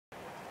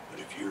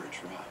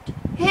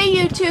Hey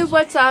YouTube,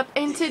 what's up?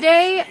 And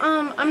today,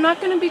 I'm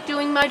not going to be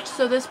doing much,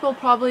 so this will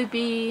probably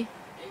be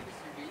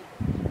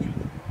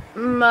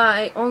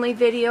my only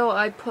video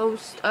I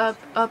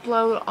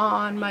upload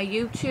on my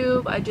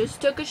YouTube. I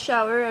just took a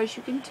shower, as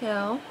you can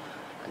tell.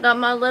 Got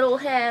my little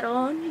hat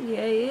on.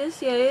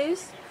 Yes.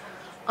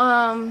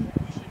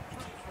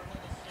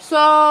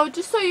 So,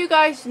 just so you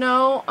guys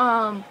know,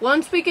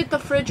 once we get the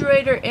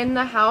refrigerator in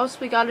the house,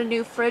 we got a new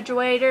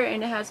refrigerator,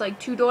 and it has like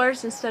 2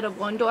 doors instead of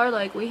 1 door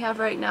like we have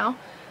right now.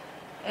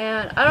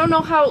 And I don't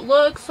know how it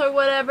looks or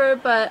whatever,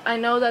 but I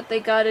know that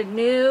they got a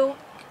new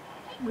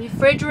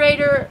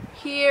refrigerator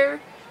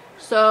here.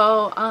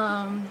 So,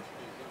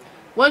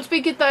 once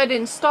we get that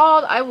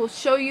installed, I will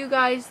show you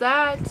guys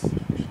that.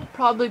 They'll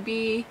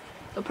probably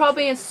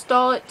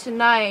install it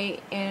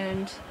tonight,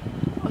 and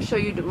I'll show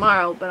you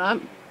tomorrow, but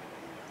I'm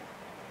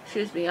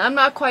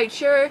not quite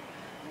sure.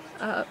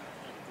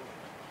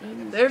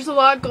 There's a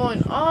lot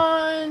going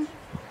on.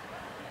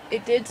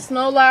 It did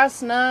snow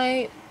last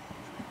night.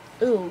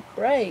 Ooh,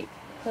 right.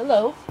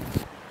 Hello.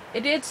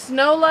 It did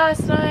snow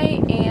last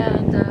night,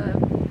 and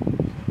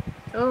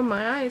oh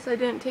my eyes! I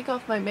didn't take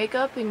off my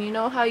makeup, and you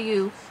know how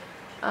you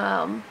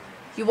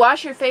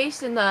wash your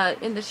face in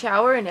the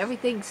shower and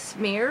everything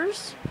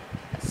smears.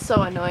 That's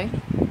so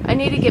annoying. I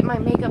need to get my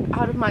makeup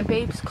out of my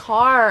babe's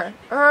car.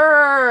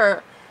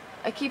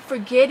 I keep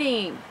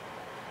forgetting.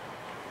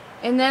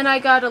 And then I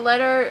got a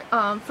letter.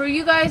 For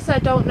you guys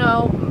that don't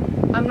know,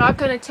 I'm not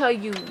going to tell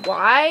you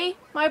why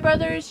my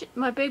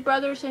big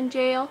brother's in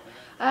jail.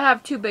 I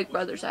have 2 big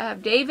brothers. I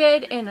have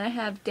David and I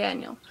have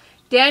Daniel.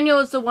 Daniel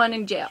is the one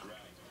in jail.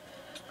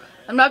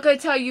 I'm not going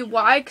to tell you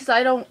why, because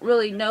I don't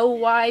really know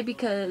why,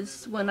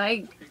 because when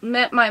I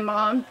met my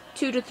mom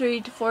 2 to 3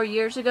 to 4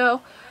 years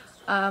ago,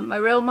 my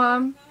real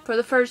mom, for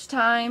the first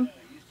time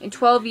in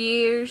 12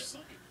 years,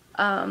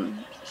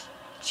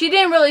 she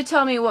didn't really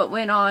tell me what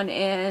went on,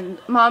 and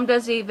Mom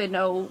doesn't even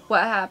know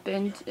what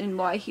happened and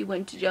why he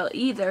went to jail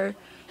either.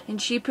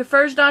 And she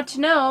prefers not to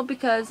know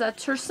because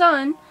that's her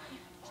son.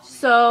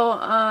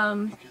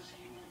 So,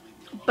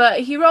 but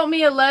he wrote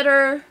me a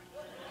letter,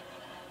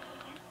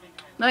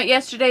 not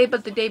yesterday,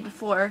 but the day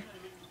before.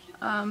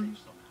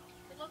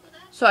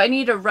 So I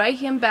need to write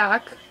him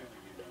back.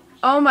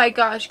 Oh my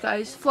gosh,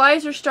 guys.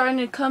 Flies are starting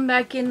to come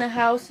back in the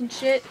house and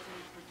shit.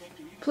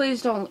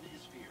 Please don't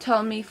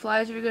tell me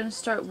flies are going to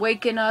start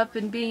waking up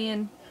and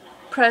being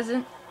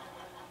present.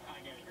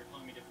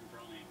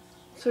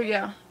 So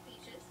yeah.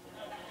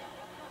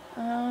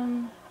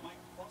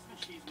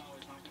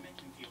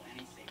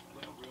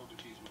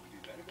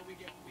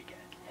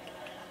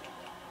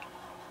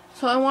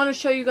 So I want to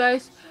show you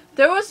guys.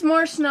 There was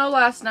more snow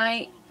last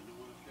night.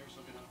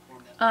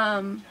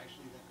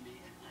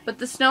 But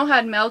the snow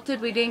had melted.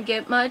 We didn't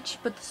get much,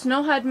 but the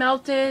snow had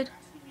melted.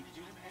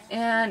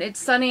 And it's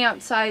sunny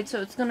outside,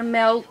 so it's going to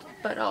melt.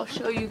 But I'll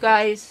show you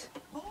guys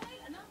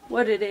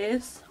what it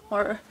is,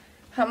 or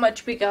how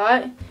much we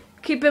got.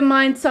 Keep in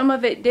mind, some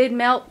of it did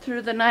melt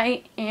through the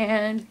night,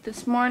 and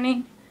this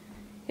morning,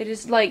 it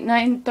is like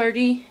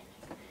 9:30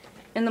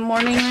 in the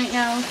morning right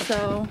now,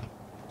 so.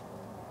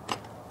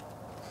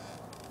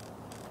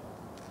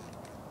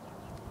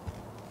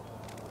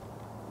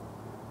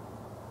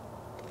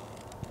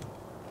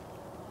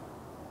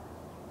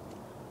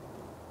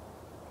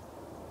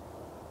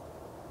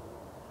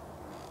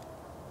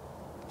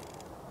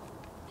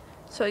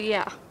 So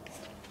yeah.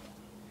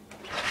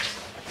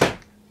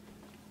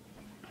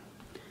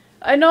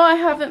 I know I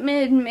haven't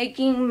been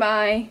making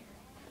my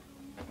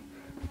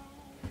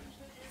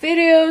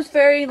videos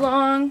very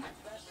long.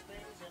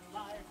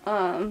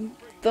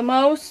 The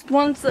most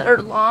ones that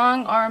are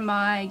long are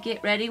my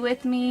Get Ready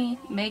With Me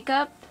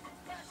makeup.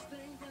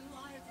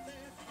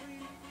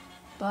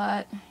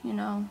 But, you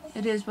know,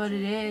 it is what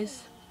it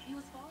is.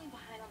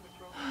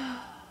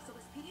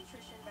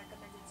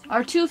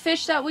 Our 2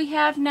 fish that we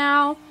have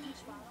now,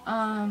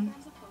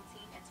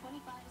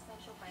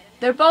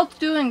 they're both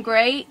doing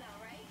great.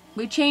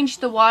 We changed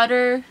the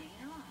water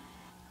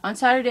on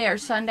Saturday or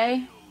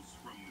Sunday.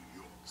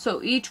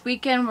 So each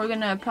weekend we're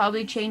going to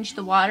probably change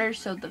the water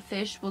so the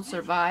fish will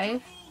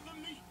survive.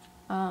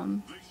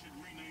 Yeah.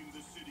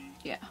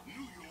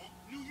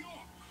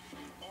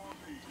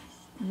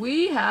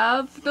 We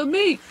have the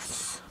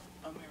meats.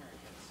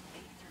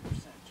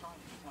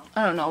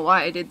 I don't know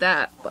why I did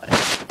that, but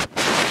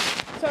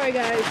sorry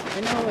guys.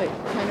 I know it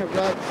kind of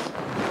rubs.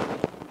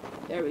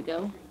 There we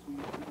go.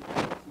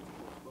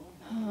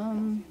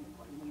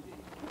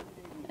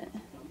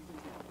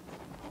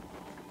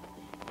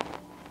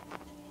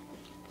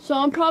 So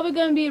I'm probably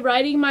going to be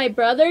writing my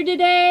brother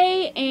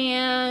today,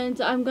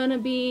 and I'm going to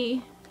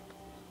be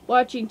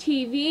watching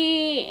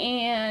TV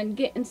and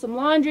getting some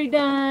laundry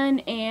done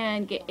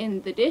and getting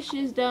the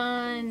dishes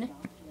done.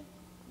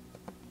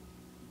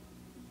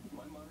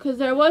 Because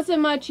there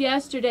wasn't much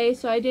yesterday,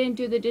 so I didn't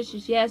do the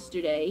dishes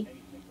yesterday.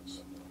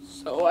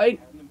 So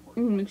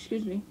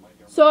excuse me.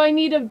 So I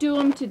need to do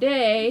them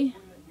today.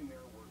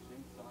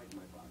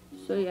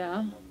 So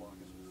yeah.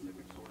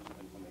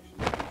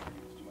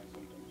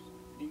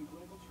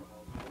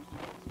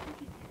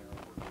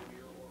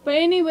 But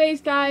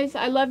anyways, guys,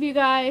 I love you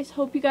guys.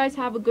 Hope you guys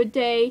have a good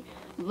day.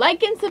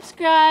 Like and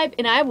subscribe,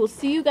 and I will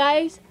see you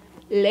guys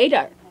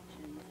later.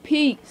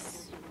 Peace.